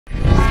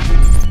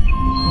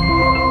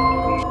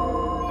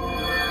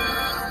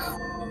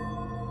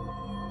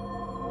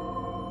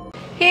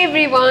Hey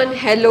everyone,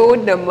 hello,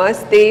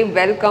 namaste,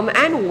 welcome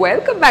and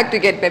welcome back to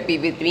Get Peppy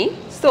with me.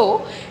 So,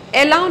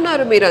 ఎలా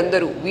ఉన్నారు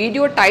మీరందరూ?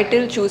 Video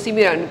title చూసి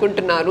మీరు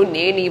అనుకుంటున్నారు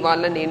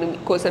నేను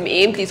కోసం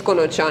ఏం తీసుకొని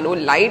వచ్చాను,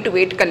 లైట్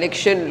వెయిట్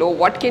కలెక్షన్లో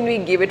what can we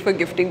give it for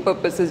gifting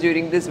purposes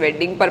during this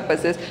wedding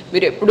purposes.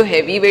 మీరు ఎప్పుడు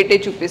హెవీ వెయిటే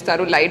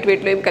చూపిస్తారు, లైట్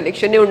వెయిట్లో ఏం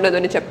కలెక్షనే ఉండదు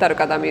అని చెప్తారు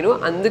కదా మీరు.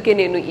 అందుకే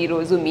నేను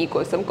ఈరోజు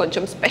మీకోసం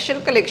కొంచెం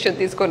స్పెషల్ కలెక్షన్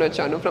తీసుకొని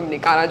వచ్చాను ఫ్రమ్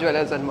నికారా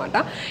జ్యువెలర్స్ అనమాట.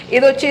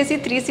 ఇది వచ్చేసి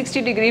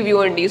 360 డిగ్రీ వ్యూ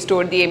అండి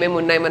స్టోర్ది, ఏమేమి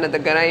ఉన్నాయి మన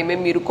దగ్గర,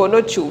 ఏమేమి మీరు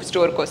కొనొచ్చు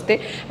స్టోర్కి వస్తే.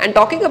 And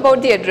talking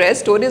about the address,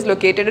 store is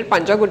located at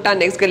Panjagutta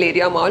next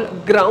Galleria mall,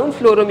 ground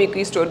floor lo meeku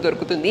ee store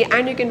dorukutundi.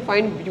 And you can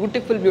find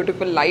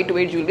beautiful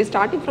lightweight jewelry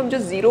starting from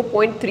just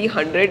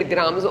 0.300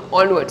 grams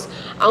onwards.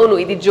 Avunu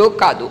idi joke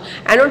kaadu.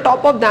 And on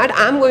top of that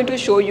I am going to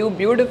show you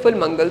beautiful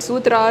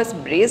mangalsutras,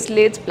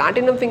 bracelets,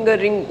 platinum finger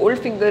ring, gold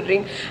finger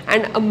ring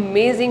and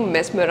amazing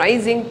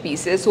mesmerizing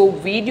pieces. So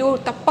video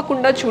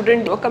tappakunda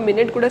chudandi, oka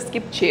minute kuda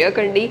skip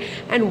cheyakandi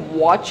and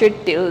watch it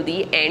till the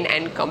end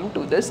and come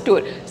to the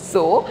store.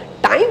 So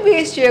time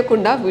waste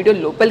cheyakunda video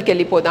lopalki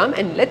ellipodam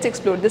and let's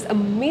explore this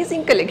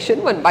amazing collection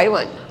one by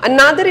one.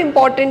 Another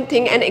important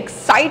thing and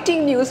exciting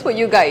news for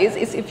you guys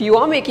is if you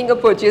are making a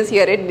purchase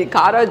here at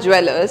Nikaara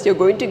Jewellers,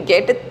 you're going to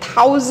get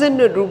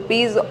 1,000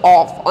 rupees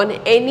off on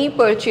any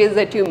purchase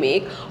that you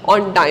make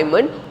on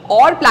diamond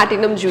or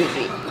platinum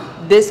jewelry.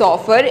 This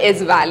offer is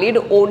valid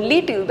only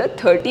till the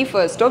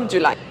 31st of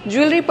July.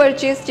 Jewelry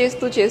purchase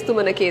chestu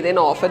manaki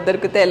edaina offer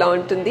dorukute ela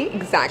untundi,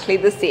 exactly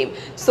the same.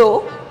 So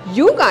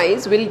you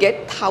guys will get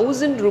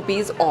 1,000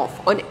 rupees off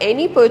on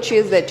any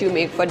purchase that you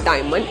make for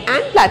diamond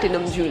and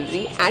platinum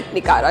jewelry at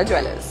Nikaara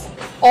Jewellers.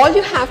 All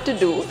you have to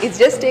do is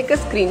just take a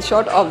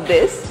screenshot of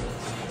this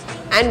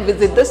and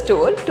visit the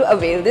store to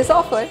avail this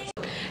offer.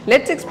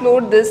 Let's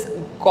explore this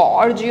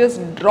gorgeous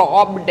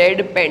drop dead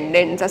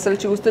pendants. అసలు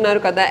చూస్తున్నారు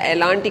కదా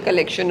ఎలాంటి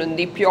collection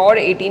ఉంది, pure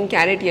 18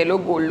 carrot yellow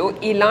gold లో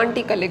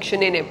ఇలాంటి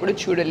collection నేను ఎప్పుడు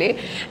చూడలే.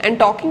 And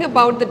talking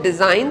about the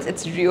designs,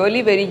 it's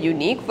really very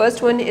unique.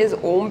 First one is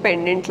ohm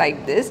pendant like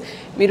this.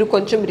 మీరు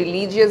కొంచెం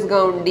రిలీజియస్గా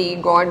ఉండి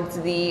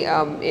గాడ్స్ది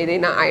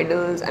ఏదైనా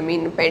ఐడల్స్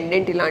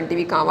పెండెంట్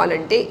ఇలాంటివి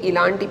కావాలంటే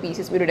ఇలాంటి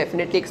పీసెస్ మీరు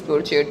డెఫినెట్లీ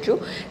ఎక్స్ప్లోర్ చేయొచ్చు.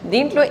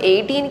 దీంట్లో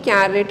 18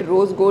 carrot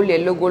rose gold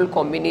yellow gold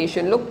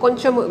కాంబినేషన్లో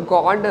కొంచెం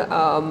గాడ్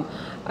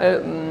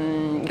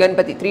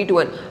గణపతి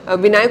 3-to-1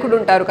 వినాయకుడు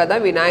ఉంటారు కదా,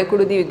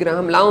 వినాయకుడిది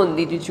విగ్రహంలా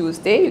ఉంది. ఇది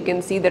చూస్తే you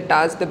can see the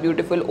toss, the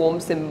beautiful ohm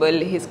symbol,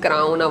 his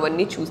crown,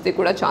 అవన్నీ చూస్తే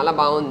కూడా చాలా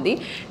బాగుంది.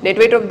 Net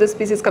weight of this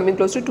piece is coming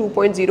close to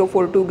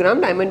 2.042 gram,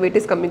 diamond weight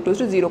is coming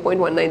close to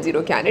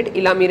 0.190 carrot.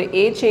 ఇలా మీరు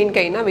ఏ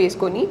చైన్కి అయినా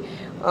వేసుకొని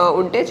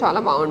ఉంటే చాలా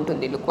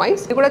బాగుంటుంది లుక్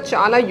వైజ్. ఇది కూడా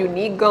చాలా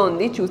యూనిక్గా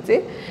ఉంది చూస్తే.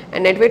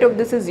 And net weight of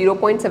this is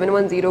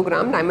 0.710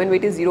 gram, diamond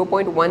weight is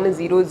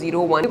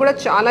 0.1001. ఇది కూడా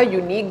చాలా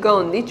యూనిక్గా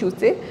ఉంది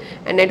చూస్తే.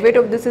 And net weight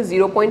of this is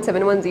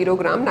 0.710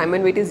 gram,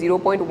 diamond weight is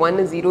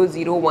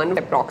 0.1001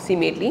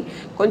 approximately.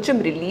 కొంచెం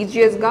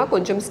రిలీజియస్గా,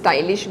 కొంచెం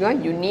స్టైలిష్గా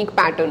యూనిక్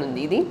ప్యాటర్న్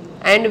ఉంది ఇది.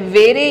 అండ్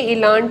వేరే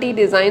ఇలాంటి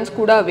డిజైన్స్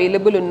కూడా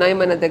అవైలబుల్ ఉన్నాయి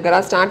మన దగ్గర,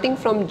 స్టార్టింగ్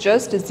ఫ్రమ్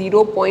జస్ట్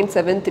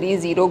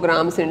 0.730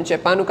 గ్రామ్స్ అని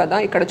చెప్పాను కదా.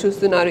 ఇక్కడ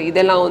చూస్తున్నారు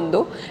ఇది ఎలా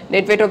ఉందో.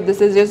 Net weight of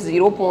this is just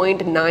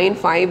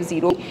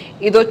 0.950.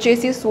 ఇది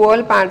వచ్చేసి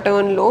స్వర్ల్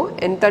ప్యాటర్న్లో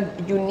ఎంత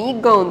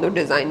యూనిక్గా ఉందో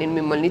డిజైన్ నేను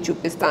మిమ్మల్ని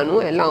చూపిస్తాను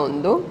ఎలా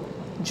ఉందో.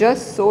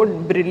 Just so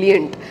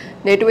brilliant.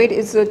 Net weight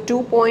is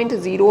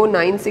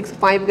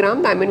 2.0965 gram,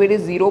 diamond weight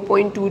is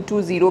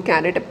 0.220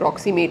 carat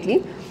approximately.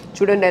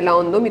 చూడండి ఎలా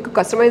ఉందో. మీకు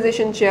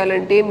కస్టమైజేషన్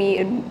చేయాలంటే మీ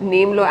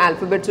నేమ్లో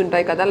ఆల్ఫాబెట్స్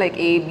ఉంటాయి కదా, like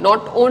A.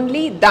 Not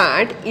only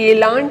that,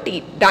 ఇలాంటి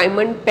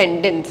diamond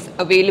pendants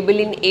available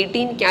in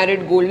 18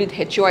 carat gold with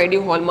HUID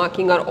hall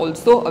marking are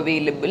also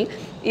available.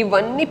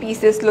 ఇవన్నీ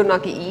పీసెస్లో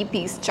నాకు ఈ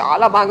పీస్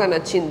చాలా బాగా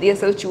నచ్చింది.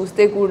 అసలు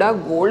చూస్తే కూడా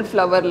గోల్డ్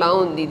ఫ్లవర్లా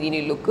ఉంది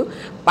దీని లుక్.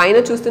 పైన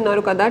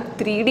చూస్తున్నారు కదా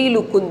 3D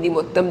లుక్ ఉంది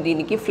మొత్తం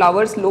దీనికి.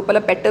 ఫ్లవర్స్ లోపల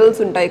పెటల్స్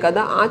ఉంటాయి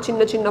కదా, ఆ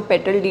చిన్న చిన్న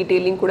పెటల్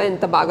డీటెయిలింగ్ కూడా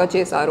ఎంత బాగా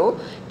చేశారో.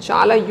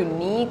 చాలా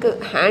unique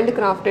hand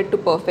crafted to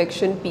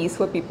perfection piece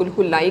for people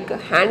who like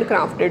hand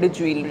crafted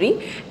jewellery.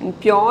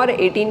 Pure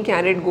 18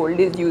 carat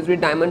gold is used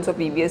with diamonds of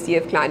VVS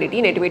EF clarity.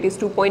 Net weight is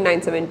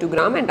 2.972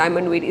 gram and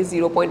diamond wait is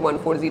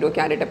 0.140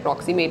 carrot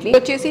approximately.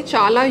 వచ్చేసి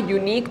చాలా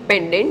unique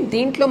pendant.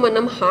 దీంట్లో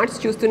మనం hearts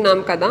చూస్తున్నాం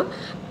కదా,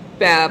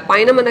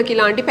 పైన మనకి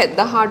ఇలాంటి పెద్ద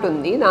హార్ట్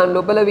ఉంది, దాని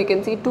లోపల we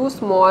can see 2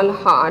 small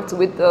hearts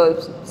with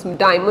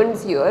diamonds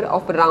here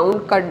of round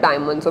cut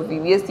diamonds of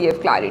VVS EF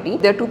clarity.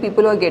 There are 2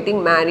 people who are getting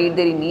married,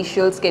 their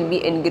initials can be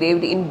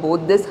engraved in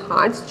both these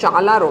hearts.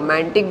 చాలా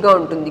romantic గా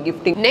ఉంటుంది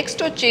gifting.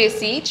 Next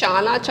వచ్చేసి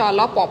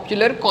చాలా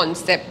popular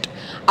concept,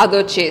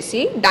 అదొచ్చేసి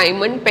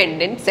diamond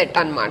pendant set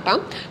అనమాట.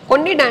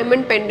 కొన్ని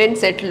diamond pendant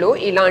సెట్లో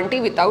ఇలాంటి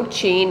without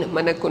chain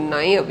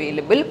మనకున్నాయి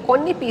available.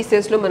 కొన్ని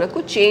పీసెస్లో మనకు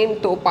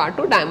చైన్తో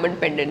పాటు డైమండ్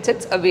పెండెంట్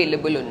సెట్స్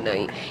అవైలబుల్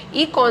ఉన్నాయి.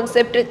 ఈ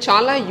కాన్సెప్ట్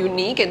చాలా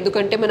యూనిక్,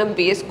 ఎందుకంటే మనం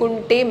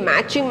వేసుకుంటే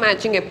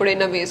మ్యాచింగ్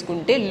ఎప్పుడైనా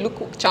వేసుకుంటే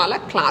లుక్ చాలా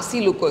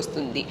క్లాసీ లుక్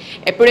వస్తుంది.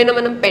 ఎప్పుడైనా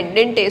మనం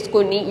పెండెంట్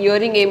వేసుకొని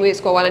ఇయర్ రింగ్ ఏం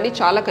వేసుకోవాలని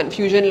చాలా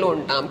కన్ఫ్యూజన్లో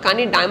ఉంటాం,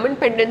 కానీ డైమండ్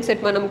పెండెంట్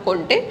సెట్ మనం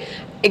కొంటే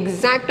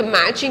ఎగ్జాక్ట్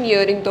మ్యాచింగ్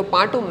ఇయర్ రింగ్ తో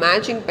పాటు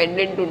మ్యాచింగ్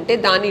పెండెంట్ ఉంటే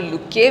దాని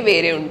లుక్కే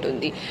వేరే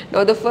ఉంటుంది.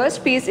 Now the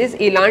first piece is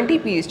ఇలాంటి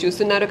పీస్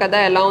చూస్తున్నారు కదా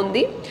ఎలా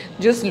ఉంది.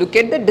 Just look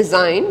at the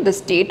design, the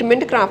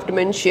statement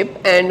craftsmanship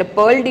and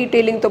pearl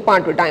detailing తో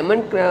పాటు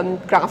డైమండ్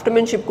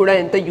క్రాఫ్ట్మెన్షిప్ కూడా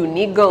ఎంత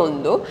యూనిక్ గా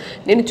ఉందో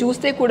నేను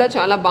చూస్తే కూడా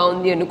చాలా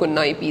బాగుంది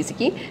అనుకున్నా ఈ పీస్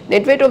కి.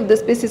 Net weight of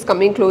this piece is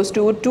coming close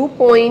to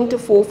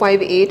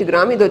 2.458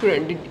 gram. ఇది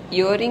చూడండి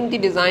ఇయర్ రింగ్ ది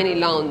డిజైన్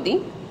ఇలా ఉంది,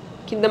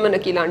 కింద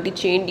మనకి ఇలాంటి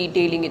చైన్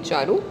డీటెయిలింగ్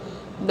ఇచ్చారు,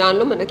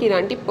 దానిలో మనకి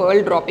ఇలాంటి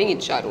పర్ల్ డ్రాపింగ్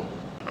ఇచ్చారు.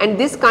 And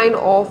this kind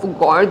of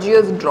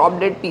gorgeous drop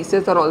dead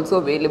pieces are also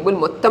available.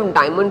 మొత్తం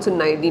డైమండ్స్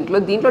ఉన్నాయి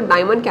దీంట్లో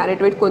డైమండ్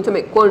క్యారెట్ వెయిట్ కొంచెం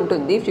ఎక్కువ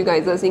ఉంటుంది. If you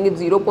guys are seeing it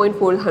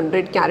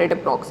 0.400 carrot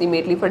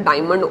approximately for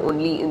diamond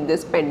only in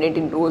this pendant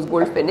in rose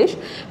gold finish.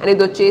 And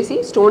ఇది వచ్చేసి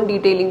stone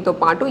డీటెయిలింగ్తో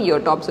పాటు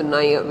ear tops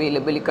ఉన్నాయి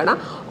అవైలబుల్ ఇక్కడ.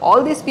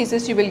 All these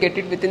pieces you will get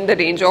it with in the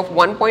range of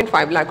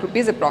 1.5 lakh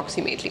rupees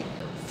approximately.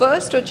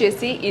 First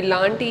వచ్చేసి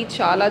ఇలాంటి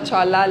చాలా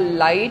చాలా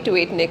light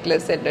weight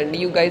necklace set అండి.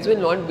 You guys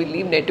will not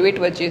believe net weight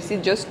వచ్చేసి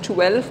just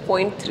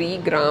 12.3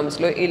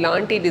 గ్రామ్స్లో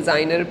ఇలాంటి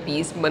designer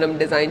piece మనం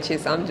design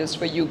చేసాం just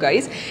for you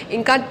guys.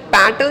 ఇంకా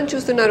ప్యాటర్న్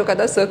చూస్తున్నారు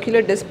కదా,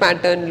 సర్క్యులర్ డిస్క్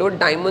ప్యాటర్న్లో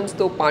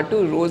డైమండ్స్తో పాటు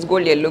రోజ్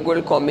గోల్డ్ ఎల్లో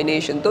గోల్డ్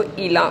కాంబినేషన్తో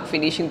ఇలా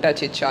ఫినిషింగ్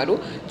టచ్ ఇచ్చారు.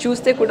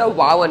 చూస్తే కూడా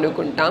వావ్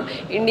అనుకుంటాం.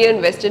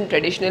 ఇండియన్ వెస్టర్న్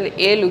ట్రెడిషనల్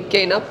ఏ లుక్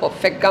అయినా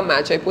పర్ఫెక్ట్గా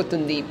మ్యాచ్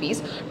అయిపోతుంది ఈ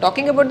piece.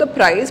 Talking about the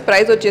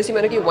price వచ్చేసి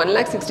మనకి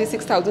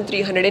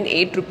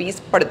 1,66,308 రూపీస్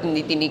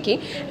పడుతుంది దీనికి.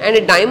 అండ్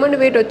డైమండ్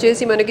వెయిట్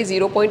వచ్చేసి మనకి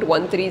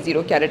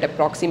 0.130 carrot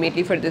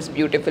approximately for this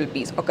beautiful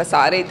piece.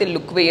 ఒకసారి అయితే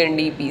లుక్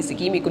వేయండి ఈ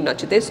పీస్కి, మీకు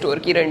నచ్చితే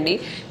స్టోర్కి రండి,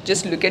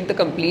 just look at the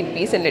complete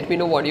piece and let me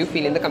know what you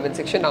feel in the comment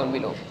section down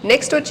below.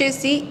 Next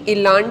వచ్చేసి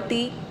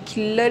ఇలాంటి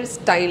కిల్లర్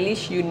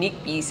స్టైలిష్ యూనిక్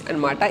పీస్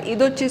అనమాట.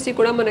 ఇది వచ్చేసి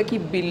కూడా మనకి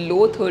బిలో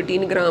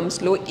 13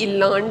 గ్రామ్స్లో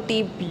ఇలాంటి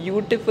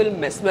బ్యూటిఫుల్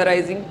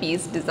మెస్మరైజింగ్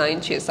పీస్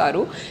డిజైన్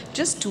చేశారు.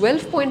 జస్ట్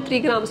 12.3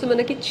 గ్రామ్స్లో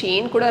మనకి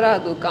చైన్ కూడా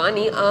రాదు,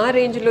 కానీ ఆ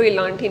రేంజ్లో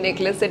ఇలాంటి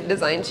నెక్లెస్ సెట్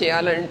డిజైన్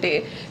చేయాలంటే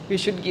we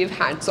should give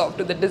hats off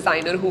to the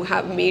designer who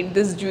have made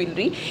this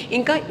jewellery.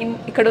 ఇంకా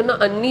ఇక్కడ ఉన్న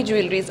అన్ని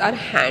jewelleries are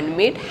hand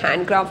made,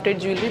 hand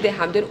crafted jewellery. They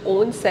have their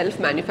own self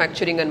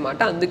manufacturing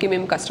అనమాట. అందుకే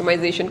మేము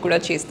కస్టమైజేషన్ కూడా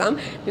చేస్తాం.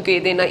 మీకు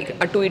ఏదైనా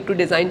అటు ఇటు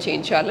డిజైన్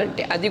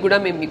చేయించాలంటే అది కూడా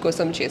మేము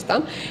మీకోసం చేస్తాం.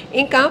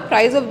 ఇంకా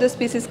price of this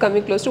piece is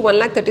coming close to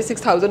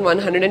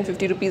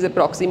 1,36,150 rupees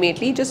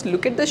approximately. Just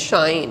look at the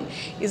shine.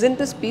 Isn't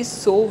this piece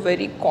so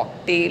very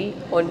cocktail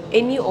on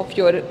any of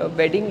your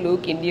wedding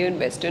look, Indian,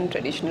 Western,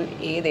 traditional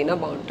ఏదైనా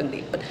బాగుంటుంది.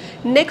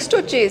 Next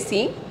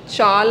వచ్చేసి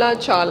చాలా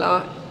చాలా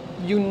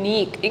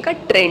unique ఇంకా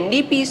trendy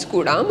piece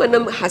కూడా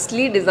మనం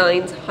హస్లీ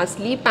designs,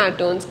 హస్లీ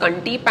patterns,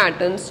 Kanti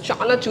patterns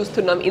చాలా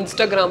చూస్తున్నాం.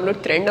 ఇన్స్టాగ్రామ్లో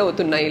ట్రెండ్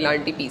అవుతున్నాయి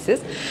ఇలాంటి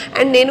పీసెస్.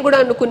 అండ్ నేను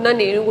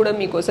కూడా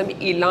మీకోసం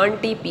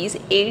ఇలాంటి పీస్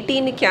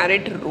 18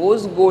 క్యారెట్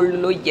రోజ్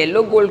గోల్డ్లో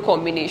ఎల్లో గోల్డ్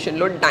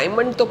కాంబినేషన్లో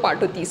డైమండ్తో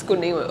పాటు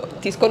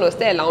తీసుకొని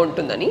వస్తే ఎలా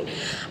ఉంటుందని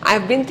I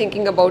have been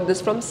thinking about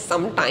this from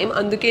some time.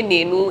 అందుకే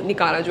నేను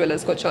నికారా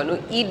జ్యువెలర్స్కి వచ్చాను,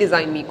 ఈ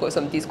డిజైన్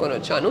మీకోసం తీసుకొని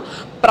వచ్చాను.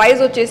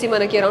 ప్రైస్ వచ్చేసి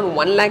మనకి అరౌండ్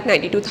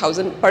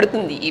 1,92,000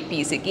 పడుతుంది ఈ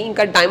పీస్కి.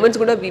 ఇంకా డైమండ్స్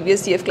కూడా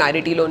VVS EF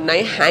క్లారిటీలో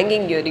ఉన్నాయి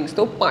హ్యాంగింగ్ ఇయర్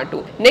రింగ్స్తో పాటు.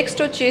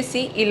 నెక్స్ట్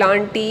వచ్చేసి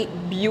ఇలాంటి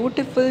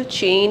beautiful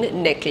chain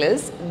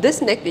necklace. This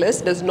necklace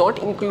does not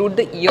include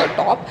the year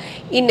top.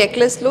 ఈ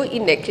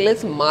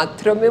నెక్లెస్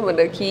మాత్రమే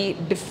మనకి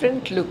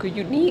డిఫరెంట్ లుక్,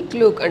 యునీక్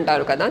లుక్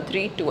అంటారు కదా,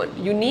 3-to-1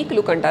 యునీక్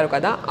లుక్ అంటారు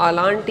కదా,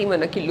 అలాంటి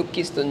మనకి లుక్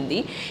ఇస్తుంది.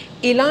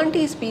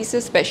 ఇలాంటి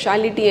పీసెస్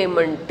స్పెషాలిటీ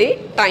ఏమంటే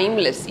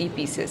టైమ్లెస్. ఈ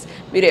పీసెస్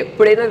మీరు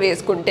ఎప్పుడైనా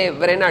వేసుకుంటే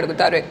ఎవరైనా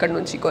అడుగుతారు ఎక్కడి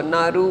నుంచి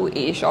కొన్నారు,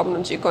 ఏ షాప్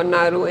నుంచి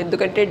కొన్నారు,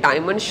 ఎందుకంటే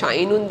డైమండ్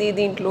షైన్ ఉంది,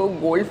 దీంట్లో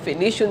గోల్డ్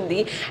ఫినిష్ ఉంది.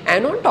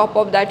 And on top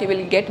of that you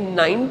will get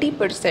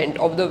 90%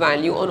 of the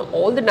value on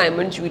all the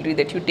diamond jewellery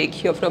that you take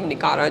here from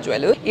నికారా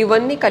jeweller.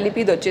 ఇవన్నీ కలిపి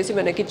ఇది వచ్చేసి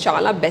మనకి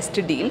చాలా best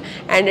deal.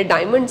 And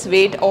diamonds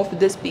weight of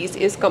this piece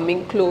is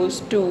coming close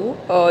to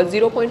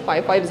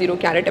 0.550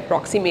 carrot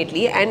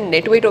approximately. And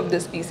net weight of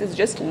this piece is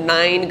just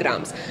 9 grams.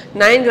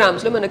 9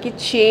 grams లో మనకి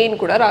chain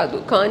కూడా రాదు,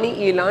 కానీ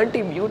ఇలాంటి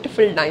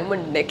బ్యూటిఫుల్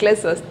డైమండ్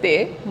నెక్లెస్ వస్తే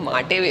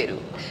మాటే వేరు.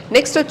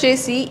 నెక్స్ట్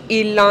వచ్చేసి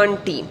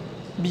ఇలాంటి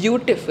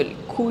బ్యూటిఫుల్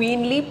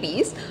క్వీన్లీ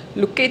పీస్.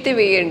 లుక్ అయితే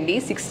వేయండి.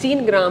 16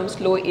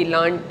 గ్రామ్స్లో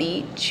ఇలాంటి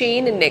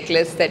chain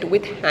necklace set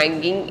with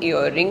hanging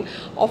ear ring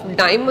of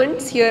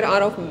diamonds. Here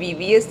are of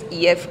VVS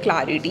EF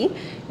clarity.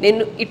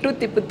 నేను ఇటు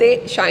తిప్పితే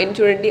షైన్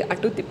చూడండి,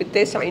 అటు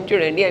తిప్పితే షైన్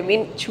చూడండి. ఐ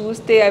మీన్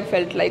చూస్తే ఐ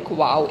ఫెల్ట్ లైక్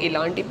వావ్,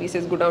 ఇలాంటి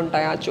పీసెస్ కూడా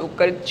ఉంటాయా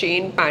చోకర్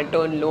చైన్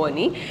ప్యాటర్న్లో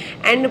అని.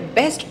 And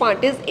best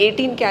part is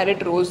 18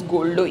 carrot rose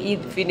గోల్డ్లో ఈ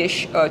ఫినిష్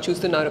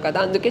చూస్తున్నారు కదా,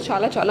 అందుకే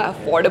చాలా చాలా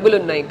అఫోర్డబుల్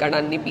ఉన్నాయి ఇక్కడ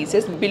అన్ని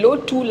పీసెస్. బిలో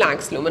 2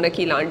 lakhsలో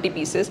మనకి ఇలాంటి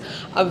పీసెస్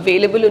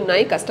అవైలబుల్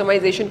ఉన్నాయి.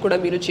 కస్టమైజేషన్ కూడా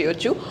మీరు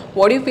చేయొచ్చు.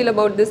 What you feel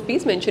about this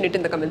piece? Mention it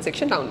in the comment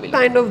section down below.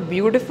 Kind of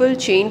beautiful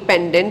chain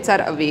pendants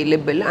are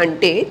available.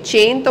 అంటే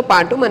చైన్తో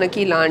పాటు మనకి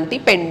ఇలాంటి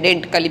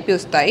పెండెంట్ కలిపి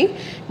వస్తాయి.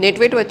 నెట్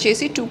వెయిట్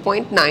వచ్చేసి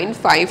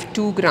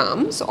 2.952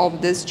 grams of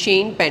this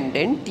chain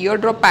pendant.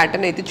 Tear drop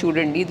pattern అయితే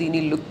చూడండి,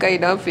 దీని లుక్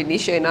అయినా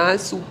ఫినిష్ అయినా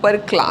సూపర్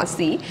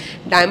క్లాసీ.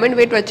 డైమండ్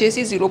వెయిట్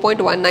వచ్చేసి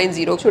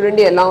 0.190.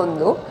 చూడండి ఎలా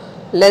ఉందో.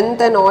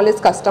 length and all is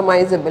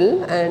customizable,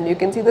 and you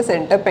can see the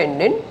center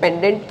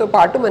pendant తో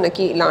పాటు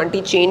మనకి ఇలాంటి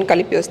చైన్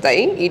కలిపి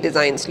వస్తాయి ఈ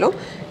డిజైన్స్ లో.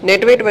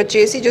 నెట్ వెయిట్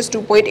వచ్చేసి just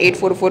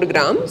 2.844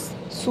 grams.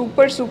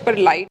 Super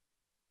light,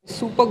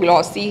 super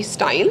glossy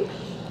style.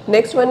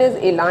 Next one is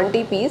ఇలాంటి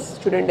పీస్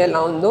చూడండి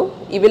ఎలా ఉందో,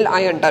 ఈవిల్ ఐ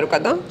అంటారు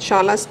కదా,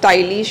 చాలా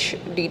స్టైలిష్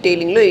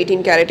డీటెయిలింగ్లో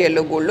 18 క్యారెట్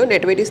ఎల్లో గోల్డ్లో.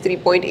 Net weight is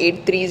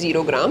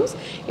 3.830 grams.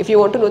 If you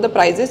want to know the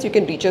prices you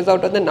can reaches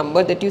out of the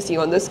number that you see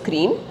on the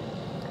screen.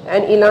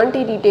 And ఇలాంటి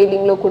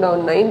డీటెయిలింగ్లో కూడా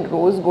ఉన్నాయి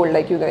rose gold,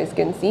 like you guys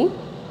can see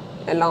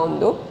ఎలా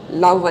ఉందో.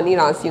 Love అని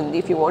రాసి ఉంది.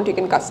 If you want you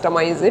can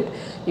customise it.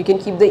 You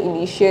can keep the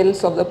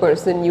initials of the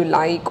person you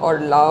like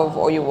are love,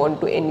 are you want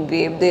to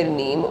engrave their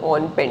name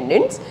on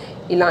pendants.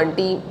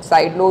 ఇలాంటి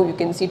సైడ్లో you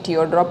can see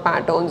tear drop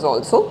patterns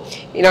also.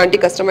 ఇలాంటి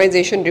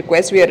customization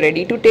request we are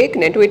ready to take.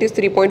 Net weight is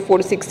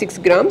 3.466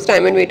 grams.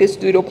 Diamond weight is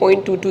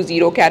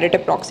 0.220 carat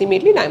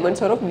approximately.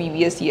 Diamonds are of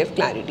VVS EF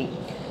clarity.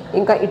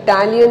 ఇంకా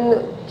Italian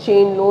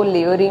చైన్లో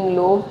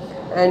లేయరింగ్లో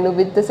and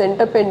with the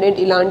center pendant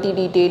ilanti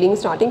detailing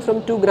starting from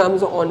 2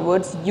 grams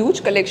onwards, huge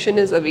collection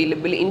is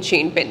available in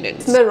chain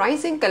pendants. The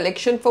rising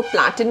collection for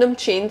platinum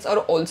chains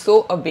are also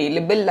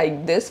available like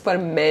this for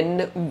men,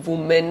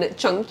 women,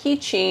 chunky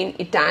chain,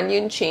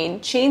 Italian chain,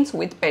 chains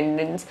with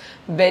pendants.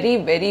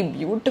 Very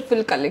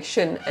beautiful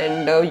collection,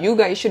 and you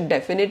guys should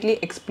definitely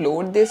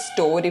explore this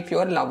store if you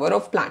are lover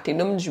of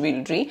platinum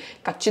jewelry.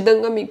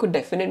 ఖచ్చితంగా మీకు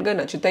definite గా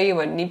నచ్చుతాయి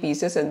ఇవన్నీ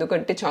pieces,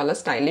 ఎందుకంటే చాలా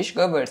stylish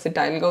గా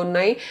versatile గా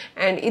ఉన్నాయి.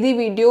 అండ్ ఇది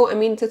video,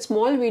 it's a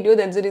small video,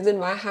 that's the reason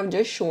why I have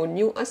just shown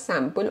you a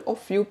sample of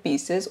few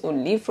pieces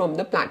only from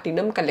the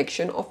platinum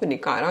collection of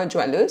Nikaara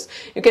Jewellers.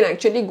 You can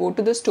actually go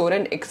to the store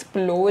and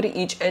explore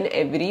each and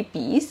every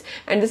piece.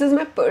 And this is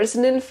my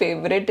personal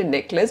favorite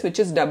necklace, which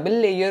is double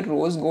layer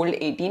rose gold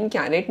 18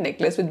 carat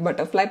necklace with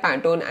butterfly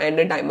pattern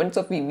and diamonds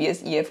of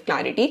VVS EF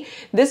clarity.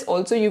 This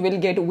also you will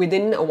get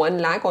within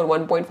 1 lakh or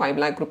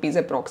 1.5 lakh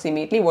rupees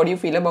approximately. What do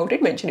you feel about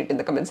it? Mention it in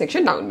the comment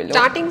section down below.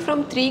 Starting from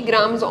 3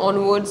 grams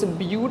onwards,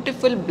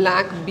 beautiful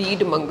black bead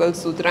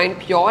mangalsutra in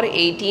pure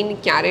 18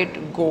 carat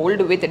gold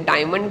with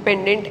diamond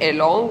pendant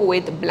along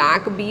with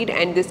black bead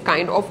and this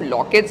kind of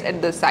lockets at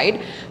the side.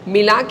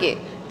 Milake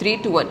 3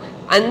 to 1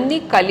 అన్ని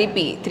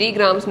కలిపి 3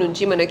 grams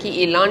నుంచి మనకి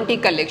ఇలాంటి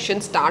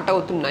collection start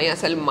అవుతున్నాయి.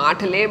 అసలు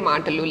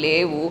మాటలు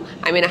లేవు.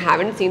 I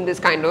haven't seen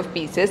this kind of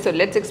pieces. So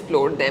let's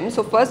explore them.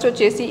 So first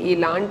వచ్చేసి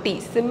ఇలాంటి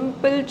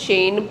simple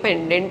chain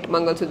pendant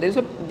mangalsutra.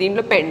 So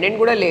దీంట్లో పెండెంట్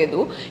కూడా లేదు.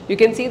 You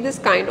can see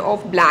this kind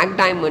of black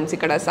diamonds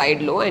ఇక్కడ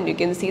సైడ్లో, and you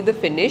can see the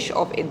finish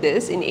off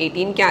this in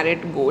 18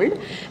 carat gold.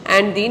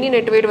 And దీని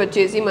net weight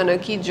వచ్చేసి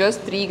మనకి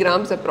జస్ట్ 3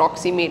 grams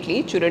అప్రాక్సిమేట్లీ.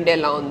 చూడండి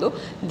ఎలా ఉందో.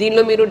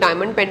 దీనిలో మీరు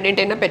డైమండ్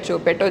పెండెంట్ అయినా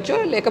పెట్టవచ్చు,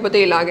 లేకపోతే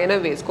ఇలాగైనా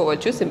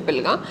వేసుకోవచ్చు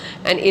సింపుల్గా.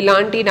 అండ్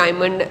ఇలాంటి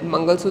డైమండ్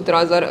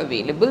మంగళసూత్రాస్ ఆర్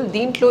అవైలబుల్.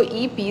 దీంట్లో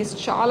ఈ పీస్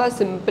చాలా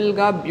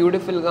సింపుల్గా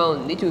బ్యూటిఫుల్గా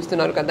ఉంది.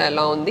 చూస్తున్నారు కదా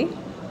ఎలా ఉంది,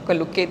 ఒక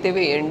లుక్ అయితే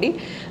వేయండి.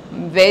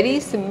 Very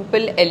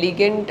simple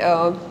elegant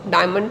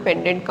diamond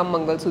pendant come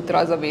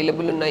మంగళసూత్రాస్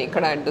available ఉన్నాయి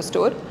ఇక్కడ at the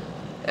store.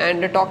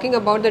 And talking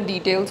about the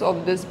details of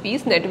this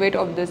piece, net weight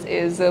of this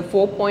is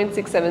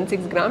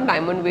 4.676 gram.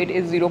 Diamond weight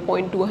is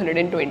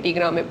 0.220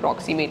 gram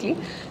approximately.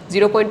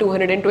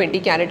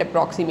 0.220 carat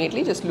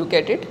approximately. Just look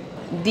at it.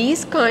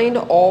 These kind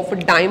of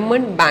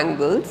diamond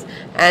bangles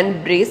and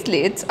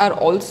bracelets are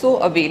also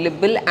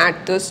available at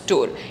the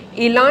store.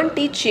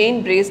 ఇలాంటి chain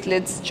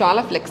bracelets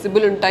చాలా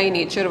flexible ఉంటాయి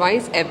nature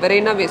wise.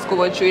 ఎవరైనా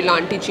వేసుకోవచ్చు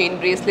ఇలాంటి chain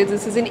bracelets.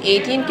 This is in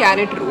 18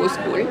 carrot rose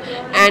gold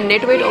and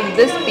net weight of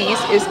this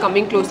piece is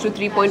coming close to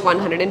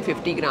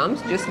 3.150 grams.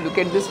 Just look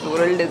at this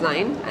floral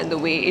design and the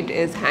way it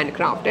is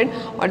handcrafted.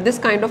 Or this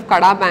kind of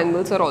kada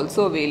bangles are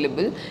also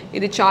available.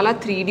 Idi chala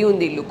 3D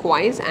undi look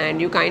wise,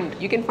 and you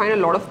can find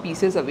a lot of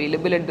pieces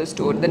available at the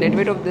store. The net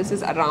weight of this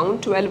is around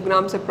 12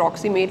 grams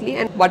approximately,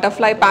 and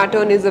butterfly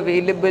pattern is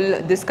available.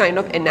 This kind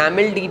of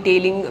enamel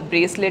detailing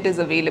bracelet is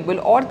available,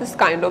 or this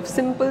kind of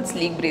simple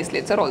sleek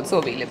bracelets are also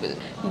available.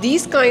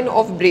 These kind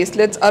of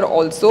bracelets are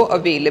also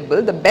available.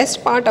 The best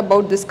part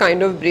about this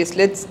kind of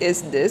bracelets is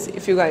this.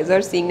 If you guys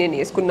are seeing నేను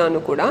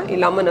వేసుకున్నాను కూడా,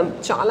 ఇలా మనం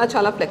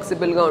చాలా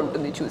ఫ్లెక్సిబుల్గా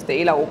ఉంటుంది. చూస్తే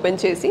ఇలా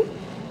open చేసి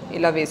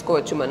ఇలా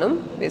వేసుకోవచ్చు. మనం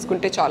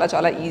వేసుకుంటే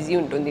చాలా ఈజీ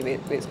ఉంటుంది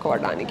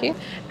వేసుకోవడానికి.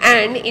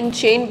 And in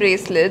chain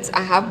bracelets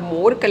I have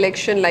more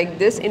collection like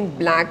this in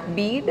black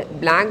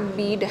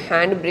bead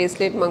hand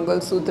bracelet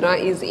mangalsutra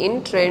is in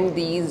trend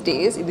these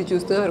days. ఇది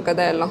చూస్తున్నారు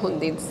కదా ఎలా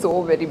ఉంది. It's so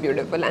very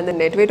beautiful. And the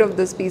net weight of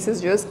this piece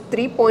is just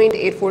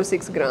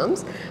 3.846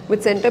 grams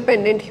with center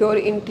pendant here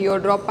in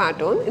teardrop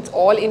pattern. It's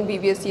all in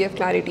VVS EF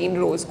clarity in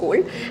rose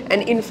gold,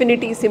 and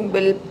infinity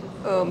symbol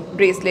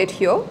bracelet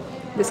here.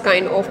 This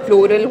kind of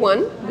floral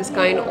one, this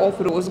kind of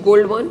rose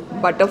gold one,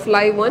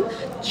 butterfly one.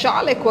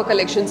 Chaala ekkuva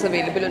collections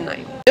available unnai.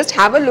 Just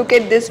have a look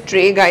at this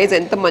tray guys.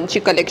 Enta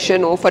manchi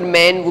collection for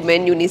men,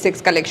 women,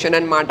 unisex collection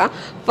anamata.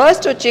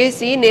 First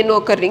vachesi nenu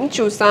oka ring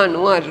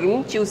chusanu. Aa ring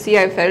chusi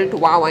I felt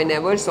wow, I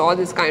never saw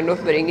this kind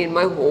of ring in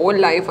my whole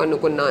life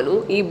anukunnanu.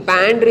 Ee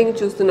band ring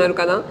chustunaru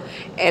kada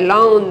ela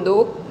undo.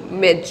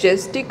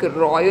 Majestic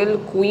royal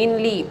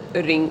Queenly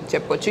ring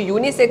చెప్పొచ్చు.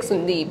 Unisex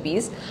ఉంది ఈ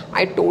piece.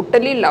 I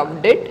totally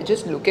loved it.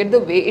 Just look at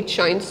the way it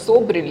shines so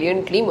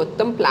brilliantly.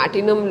 మొత్తం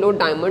ప్లాటినంలో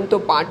డైమండ్తో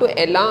పాటు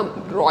ఎలా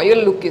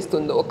royal look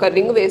ఇస్తుందో. ఒక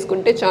ring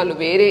వేసుకుంటే చాలు,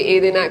 వేరే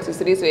ఏదైనా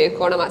యాక్సెసరీస్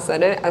వేసుకోవడం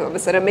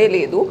అవసరమే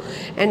లేదు.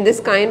 And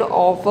this kind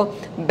of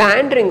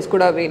band rings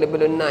కూడా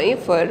అవైలబుల్ ఉన్నాయి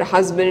for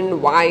husband,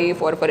 wife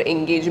or for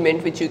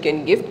engagement which you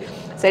can gift.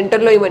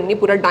 సెంటర్లో ఇవన్నీ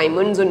పూరా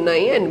డైమండ్స్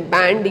ఉన్నాయి అండ్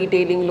బ్యాండ్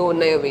డీటెయిలింగ్లో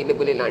ఉన్నాయి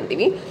అవైలబుల్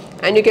ఇలాంటివి.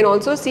 And you can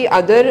also see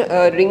other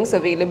rings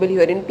available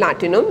here in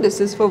platinum. This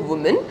is for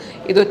women.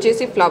 ఇది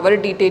వచ్చేసి ఫ్లవర్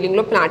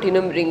డీటెయిలింగ్లో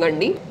ప్లాటినం రింగ్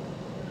అండి.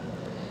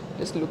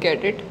 Just look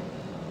at it.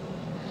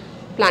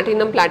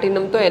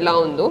 ప్లాటినంతో ఎలా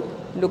ఉందో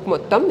లుక్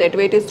మొత్తం. Net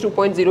weight is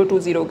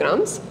 2.020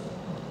 grams.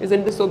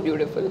 Isn't this so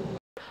beautiful?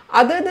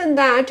 Other than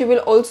that, you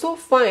will also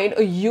find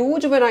a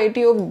huge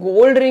variety of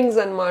gold rings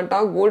anamata.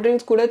 Gold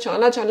rings kuda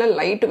chala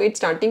lightweight,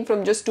 starting from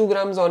just 2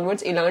 grams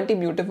onwards. Ilanti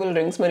beautiful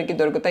rings manaki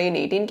dorukutayi in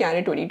 18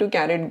 karat, 22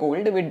 karat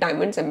gold with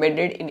diamonds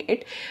embedded in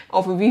it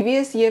of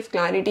VVS EF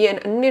clarity,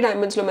 and anni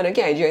diamonds lo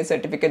manaki IGI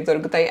certificate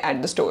dorukutayi at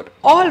the store.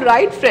 All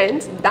right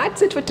friends,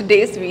 that's it for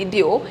today's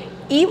video.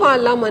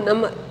 ఇవాళ మనం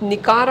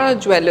నికారా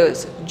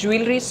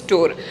jewellery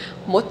store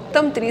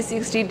మొత్తం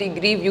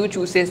 360-degree view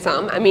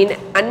చూసేసాం. I mean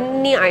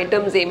అన్ని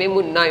items ఏమేమి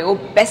ఉన్నాయో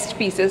best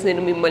pieces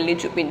నేను మిమ్మల్ని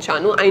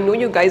చూపించాను. I know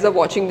you guys are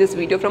watching this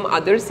video from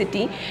other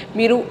city.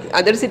 మీరు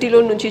అదర్ సిటీలో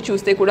నుంచి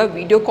చూస్తే కూడా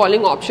వీడియో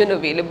కాలింగ్ ఆప్షన్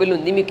అవైలబుల్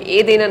ఉంది. మీకు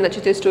ఏదైనా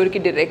నచ్చితే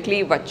స్టోర్కి డైరెక్ట్లీ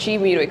వచ్చి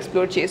మీరు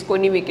ఎక్స్ప్లోర్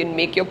చేసుకొని we can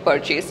make your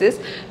purchases.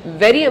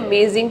 Very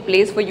amazing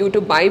place for you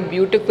to buy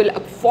beautiful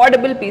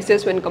affordable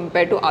pieces when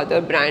compare to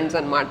other brands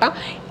అనమాట.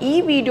 ఈ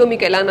వీడియో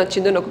మీకు ఎలా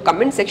నచ్చిందో నాకు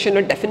కమెంట్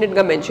సెక్షన్లో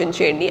డెఫినెట్గా మెన్షన్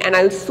చేయండి. And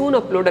I will soon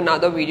upload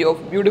another video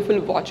of beautiful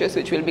watches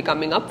which will be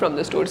coming up from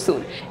the store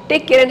soon.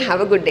 Take care and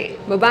have a good day.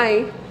 Bye bye.